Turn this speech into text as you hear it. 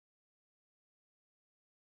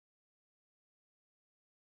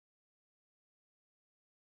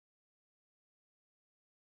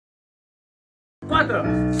4.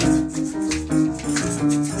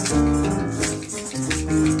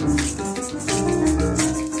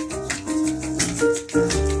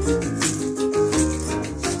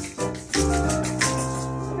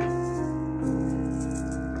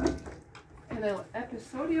 En el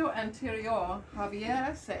episodio anterior,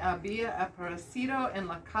 Javier se había aparecido en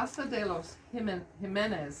la casa de los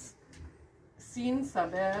Jiménez sin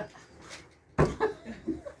saber.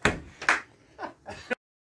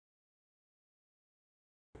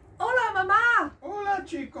 Hola, mamá. Hola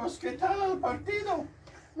chicos, ¿qué tal el partido?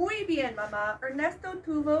 Muy bien, mamá. Ernesto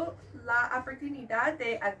tuvo la oportunidad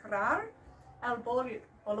de agarrar el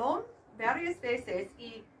balón varias veces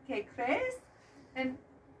y ¿qué crees? En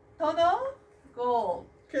todo gol.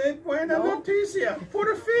 ¡Qué buena noticia!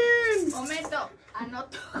 ¡Por fin! Momento,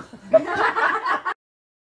 anoto.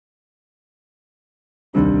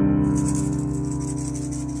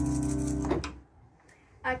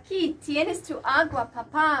 Aquí tienes tu agua,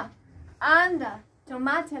 papá. Anda,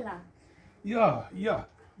 tómatela. Ya,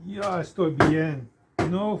 estoy bien.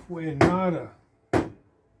 No fue nada.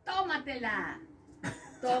 Tómatela.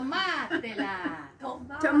 Tómatela.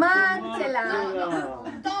 Tómatela. No,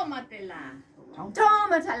 tómatela.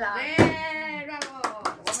 Tómatela. Bravo.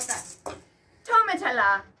 Vamos a estar.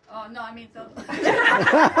 Tómatela. Oh, no, I mean todo. After.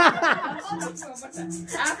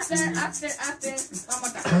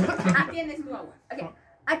 Vamos a estar. Tienes tu agua. Okay.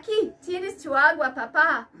 Aquí tienes tu agua,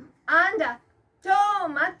 papá. Anda,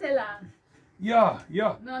 tómatela. Ya.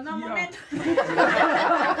 No, momento.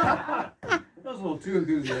 That was a little too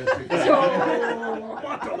enthusiastic.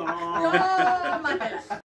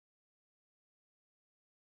 Tómatela.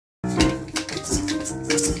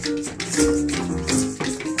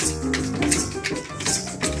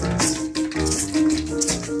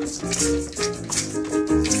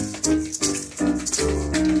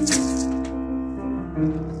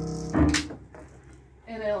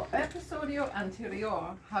 En el episodio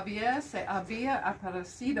anterior, Javier se había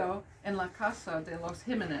aparecido en la casa de los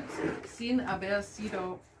Jiménez sin haber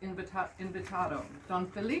sido invitado. Don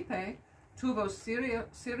Felipe tuvo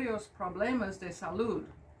serios problemas de salud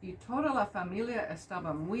y toda la familia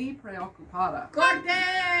estaba muy preocupada. ¡Corte!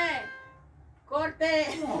 ¿Por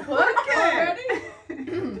qué?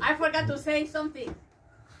 I forgot to say something.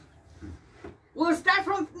 We'll start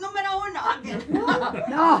from número 1.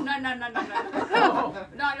 No.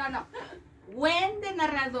 When the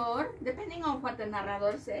narrador, depending on what the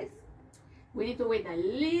narrador says, we need to wait a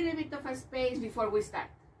little bit of a space before we start.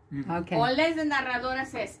 Okay. Unless the narradora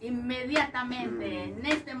says inmediatamente, en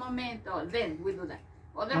este momento, then we do that.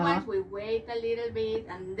 Otherwise, we wait a little bit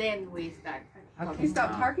and then we start. You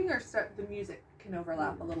stop talking or start the music can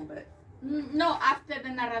overlap a little bit. No, after the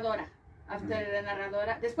narradora.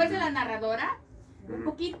 Después de la narradora, un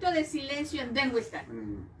poquito de silencio and then we start.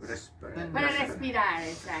 Para respirar,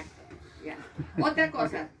 exacto. Yeah. Otra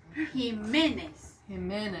cosa, Jiménez.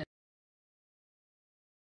 En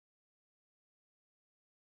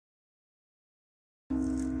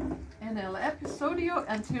el episodio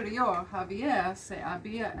anterior, Javier se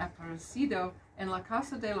había aparecido en la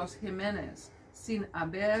casa de los Jiménez sin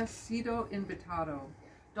haber sido invitado.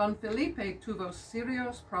 Don Felipe tuvo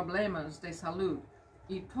serios problemas de salud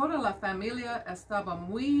y toda la familia estaba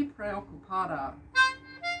muy preocupada.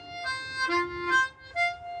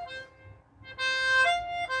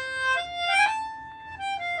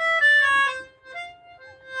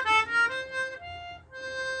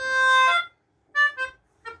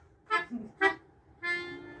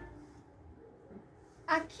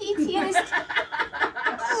 Aquí tienes.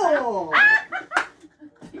 ¡Oh!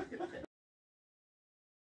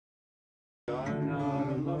 I'm not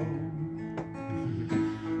alone.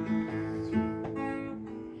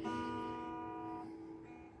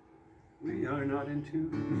 We are not in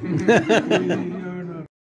tune.